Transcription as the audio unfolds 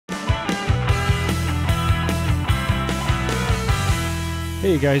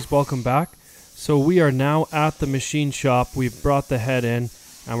Hey guys, welcome back. So we are now at the machine shop. We've brought the head in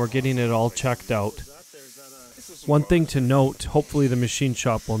and we're getting it all checked out. One thing to note, hopefully the machine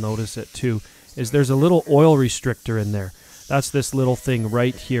shop will notice it too, is there's a little oil restrictor in there. That's this little thing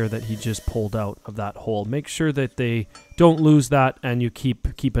right here that he just pulled out of that hole. Make sure that they don't lose that and you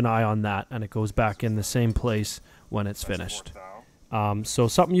keep an eye on that, and it goes back in the same place when it's finished. So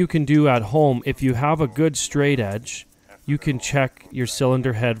something you can do at home, if you have a good straight edge, you can check your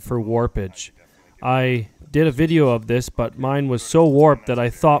cylinder head for warpage. I did a video of this, but mine was so warped that I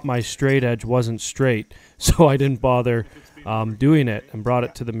thought my straight edge wasn't straight, so I didn't bother doing it and brought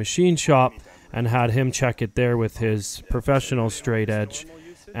it to the machine shop and had him check it there with his professional straight edge,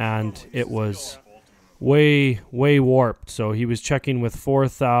 and it was way warped. So he was checking with 4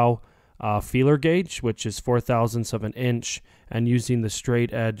 thou feeler gauge, which is 4/1000ths of an inch, and using the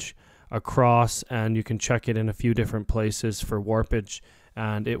straight edge across, and you can check it in a few different places for warpage,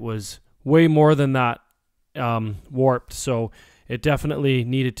 and it was way more than that warped, so it definitely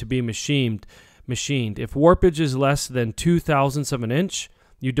needed to be machined. If warpage is less than 2/1000ths of an inch,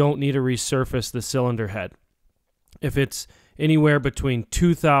 you don't need to resurface the cylinder head. If it's anywhere between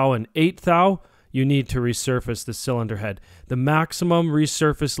 2 thou and 8 thou, you need to resurface the cylinder head. The maximum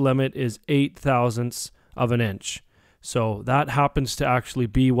resurface limit is 8/1000ths of an inch. So that happens to actually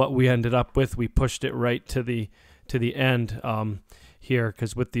be what we ended up with. We pushed it right to the end here,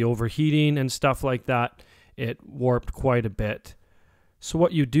 because with the overheating and stuff like that, it warped quite a bit. So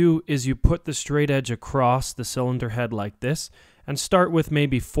what you do is you put the straight edge across the cylinder head like this, and start with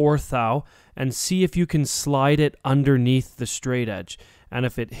maybe 4 thou and see if you can slide it underneath the straight edge. And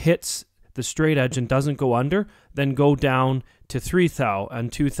if it hits the straight edge and doesn't go under, then go down to 3 thou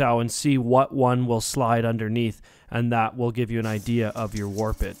and 2 thou and see what one will slide underneath, and that will give you an idea of your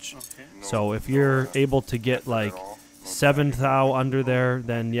warpage. Okay. So if you're able to get like 7 thou under there,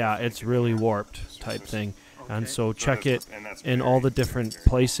 then yeah, it's really warped type thing. And so check it in all the different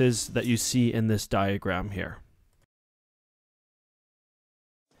places that you see in this diagram here.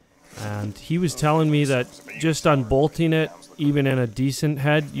 And he was telling me that just unbolting it, even in a decent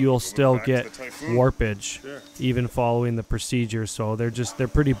head, you'll still get warpage, even following the procedure. So they're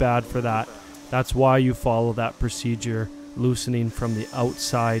pretty bad for that. That's why you follow that procedure. Loosening from the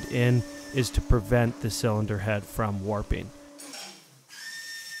outside in is to prevent the cylinder head from warping.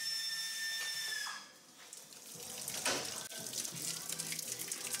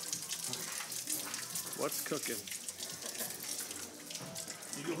 What's cooking?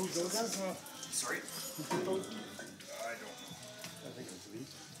 You know who those are? Sorry? Who put those? I don't know. I think it's Lee.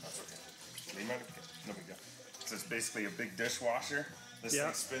 That's okay. Lee might have, no big deal. So it's basically a big dishwasher. This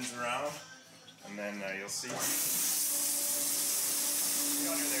thing spins around, and then you'll see.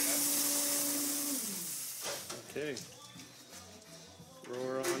 You're under there, Okay. Throw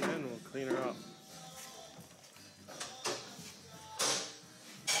her on in, we'll clean her up.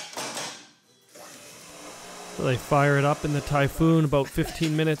 So they fire it up in the Typhoon. About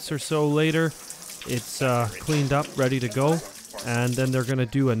 15 minutes or so later, it's cleaned up, ready to go. And then they're going to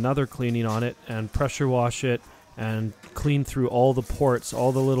do another cleaning on it and pressure wash it and clean through all the ports,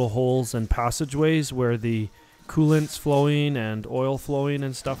 all the little holes and passageways where the coolant's flowing and oil flowing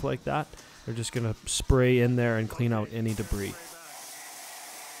and stuff like that. They're just going to spray in there and clean out any debris.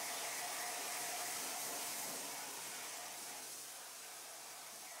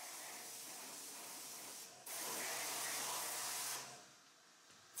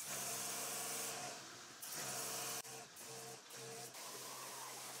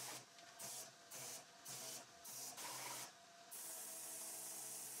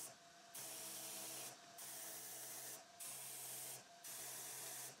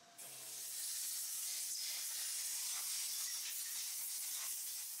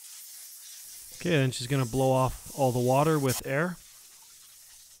 Okay, then she's going to blow off all the water with air.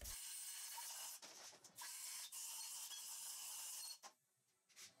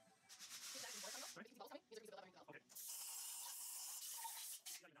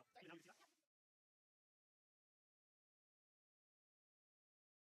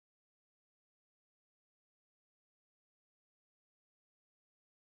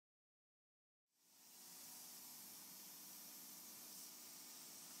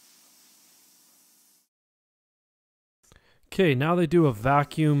 Okay, now they do a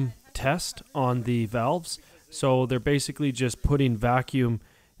vacuum test on the valves. So they're basically just putting vacuum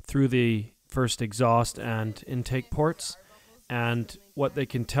through the first exhaust and intake ports. And what they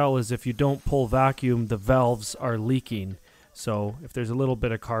can tell is if you don't pull vacuum, the valves are leaking. So if there's a little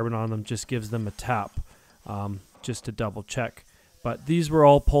bit of carbon on them, just gives them a tap just to double check. But these were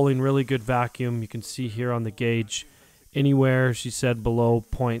all pulling really good vacuum. You can see here on the gauge Anywhere, she said, below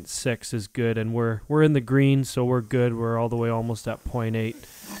 0.6 is good, and we're in the green, so we're good. We're all the way almost at 0.8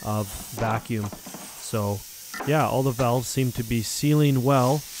 of vacuum. So yeah, all the valves seem to be sealing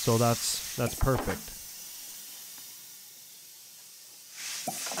well, so that's perfect.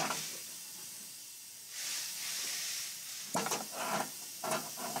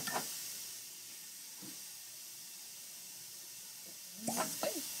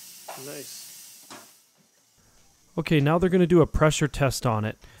 Nice. Okay, now they're going to do a pressure test on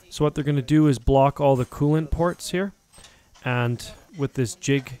it. So what they're going to do is block all the coolant ports here, and with this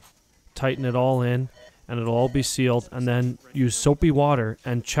jig, tighten it all in, and it'll all be sealed, and then use soapy water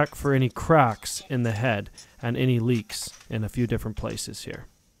and check for any cracks in the head and any leaks in a few different places here.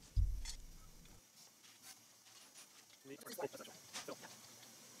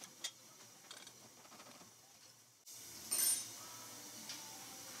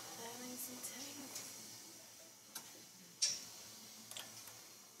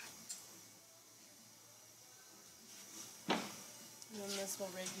 And then this will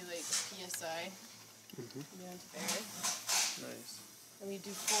regulate the PSI. Amount of air. Nice. And we do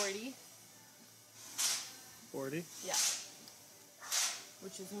 40. 40? Yeah.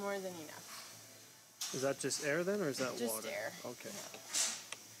 Which is more than enough. Is that just air then, or is that Just water? air. Okay. Yeah.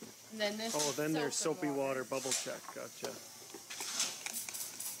 And then this Oh, is then there's soap soapy and water bubble check. Gotcha.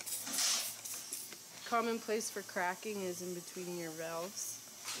 Common place for cracking is in between your valves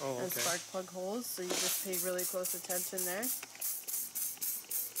Oh, and okay. spark plug holes, so you just pay really close attention there.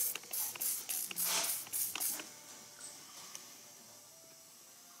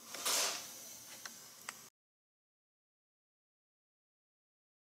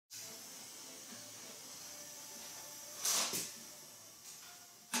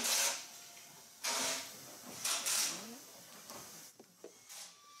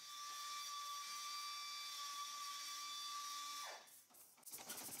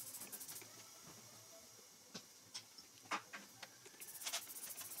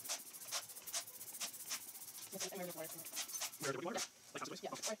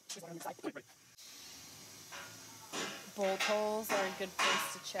 Bolt holes are a good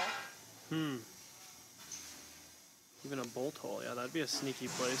place to check. Even a bolt hole, yeah, that'd be a sneaky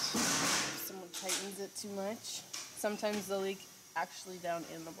place. If someone tightens it too much, sometimes they'll leak actually down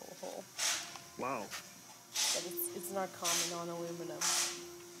in the bolt hole. Wow. But it's not common on aluminum.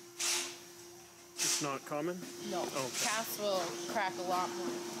 It's not common? No, Okay. cast will crack a lot more.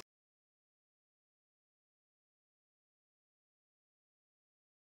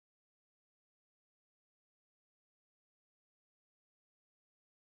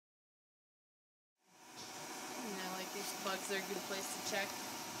 These plugs are a good place to check.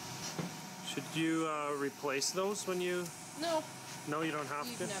 Should you replace those when you... No, No, you don't have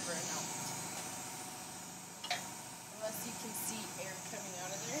you'd to? never know. Unless you can see air coming out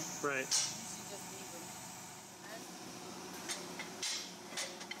of there, Right. you should just leave them.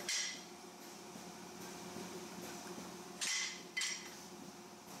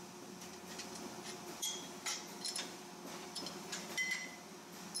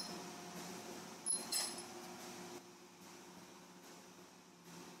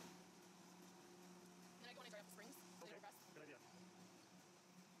 Then I go and I grab the springs. They're the best. Good idea.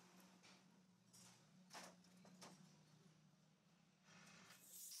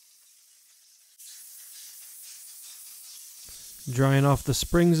 Drying off the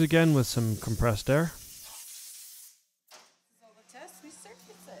springs again with some compressed air. This is all the tests. We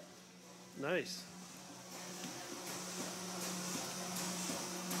surface it. Nice.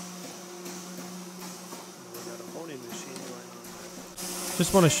 We got a honing machine going on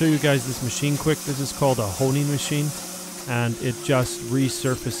Just want to show you guys this machine quick. This is called a honing machine, and it just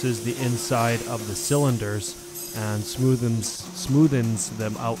resurfaces the inside of the cylinders and smoothens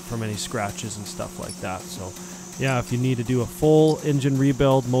them out from any scratches and stuff like that. So yeah, if you need to do a full engine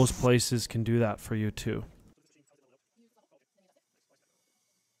rebuild, most places can do that for you too.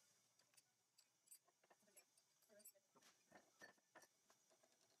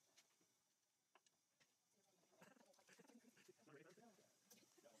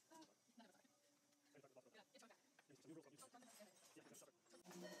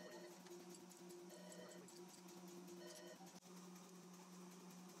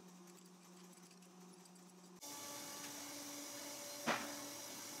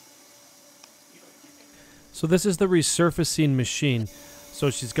 So this is the resurfacing machine. So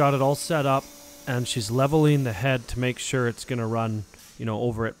she's got it all set up and she's leveling the head to make sure it's going to run, you know,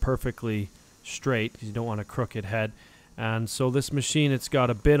 over it perfectly straight, because you don't want a crooked head. And so this machine, it's got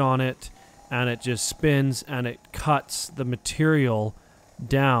a bit on it and it just spins and it cuts the material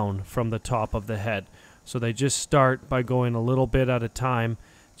down from the top of the head. So they just start by going a little bit at a time,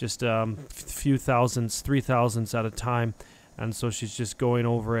 just few thousandths, 3,000ths at a time. And so she's just going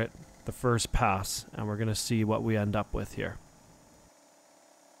over it the first pass, and we're going to see what we end up with here.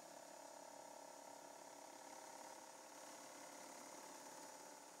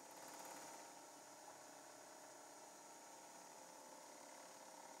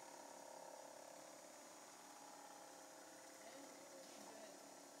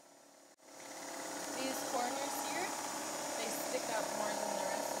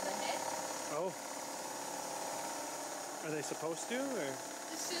 Oh. Are they supposed to, or?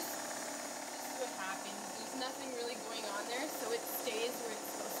 It's just what happens. There's nothing really going on there, so it stays where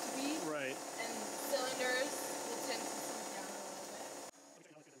it's supposed to be. Right. And cylinders will tend to sink down a little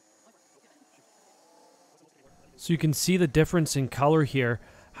bit. So you can see the difference in color here,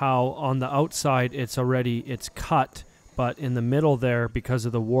 how on the outside it's cut, but in the middle there, because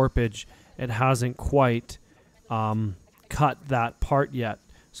of the warpage, it hasn't quite cut that part yet.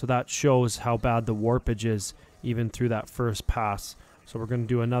 So that shows how bad the warpage is even through that first pass. So we're going to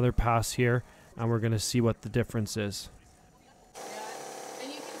do another pass here, and we're going to see what the difference is. Yeah, and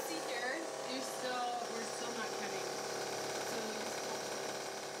you can see here, we're still not cutting. So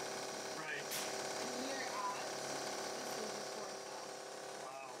Right. and we're at, this is the fourth pass.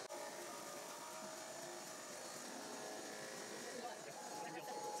 Wow.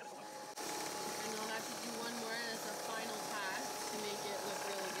 And I'll have to do one more as a final pass to make it look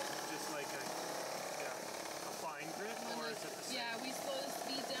really good. Just like a fine grit, or is it the same? Yeah, we slow the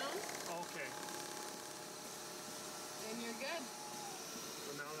speed down, Okay. and you're good.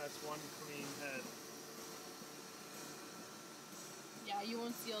 So now that's one clean head. Yeah, you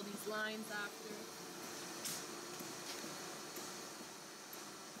won't see all these lines after.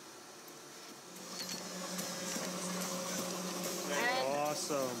 And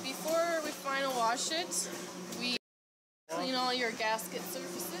Awesome. before we final wash it, we clean all your gasket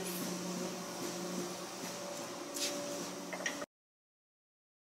surfaces.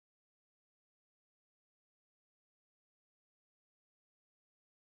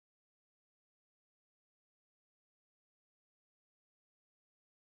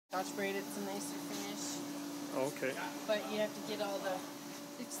 Scotch braid, it's a nicer finish, Okay. but you have to get all the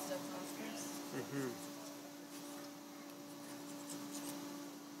thick stuff off first. Mm-hmm.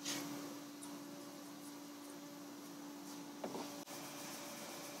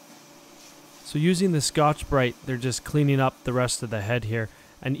 So using the Scotch-Brite, they're just cleaning up the rest of the head here,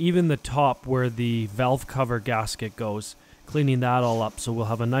 and even the top where the valve cover gasket goes, cleaning that all up. So we'll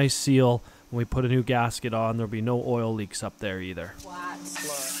have a nice seal. When we put a new gasket on, there'll be no oil leaks up there either. Flat.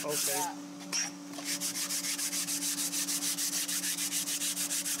 Flat. Okay. Yeah.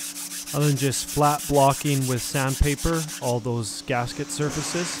 Other than just flat blocking with sandpaper, all those gasket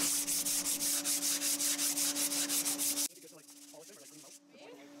surfaces.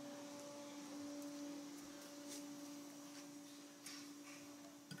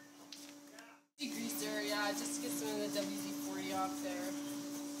 Degreaser, yeah, just to get some of the WD-40 off there.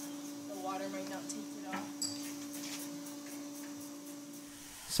 The water might not take it off.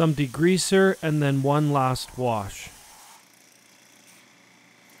 Some degreaser, and then one last wash.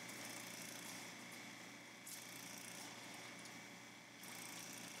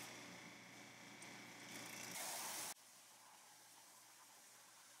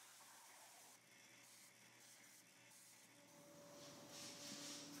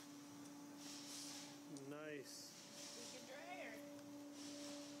 Nice.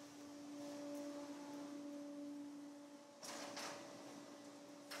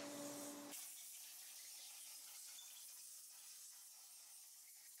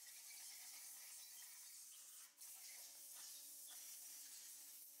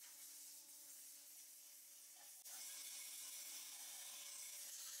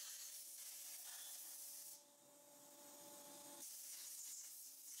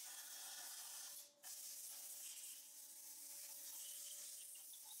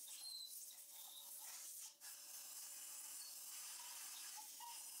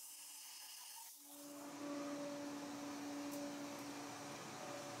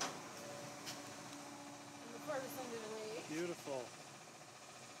 And the part is under the way. Beautiful.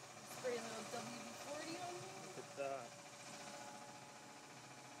 Spray a little WD-40 on there. Look at that.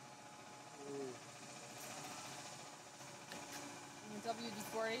 Ooh. And the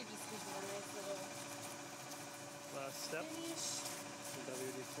WD-40 just gives it a nice little Last step. finish.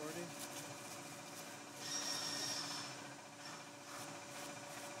 WD-40.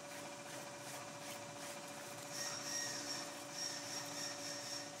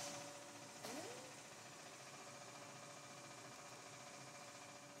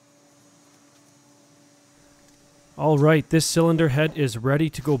 Alright, this cylinder head is ready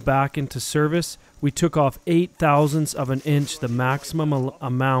to go back into service. We took off 0.08 of an inch, the maximum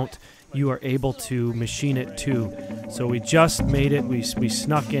amount you are able to machine it to. So we just made it, we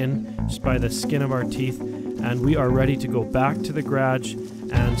snuck in just by the skin of our teeth, and we are ready to go back to the garage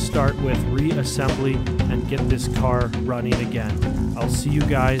and start with reassembly and get this car running again. I'll see you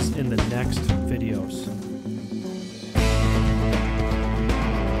guys in the next videos.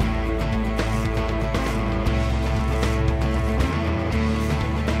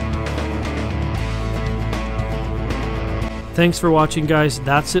 Thanks for watching, guys.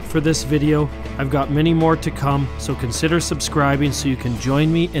 That's it for this video. I've got many more to come, so consider subscribing so you can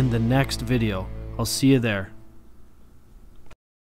join me in the next video. I'll see you there.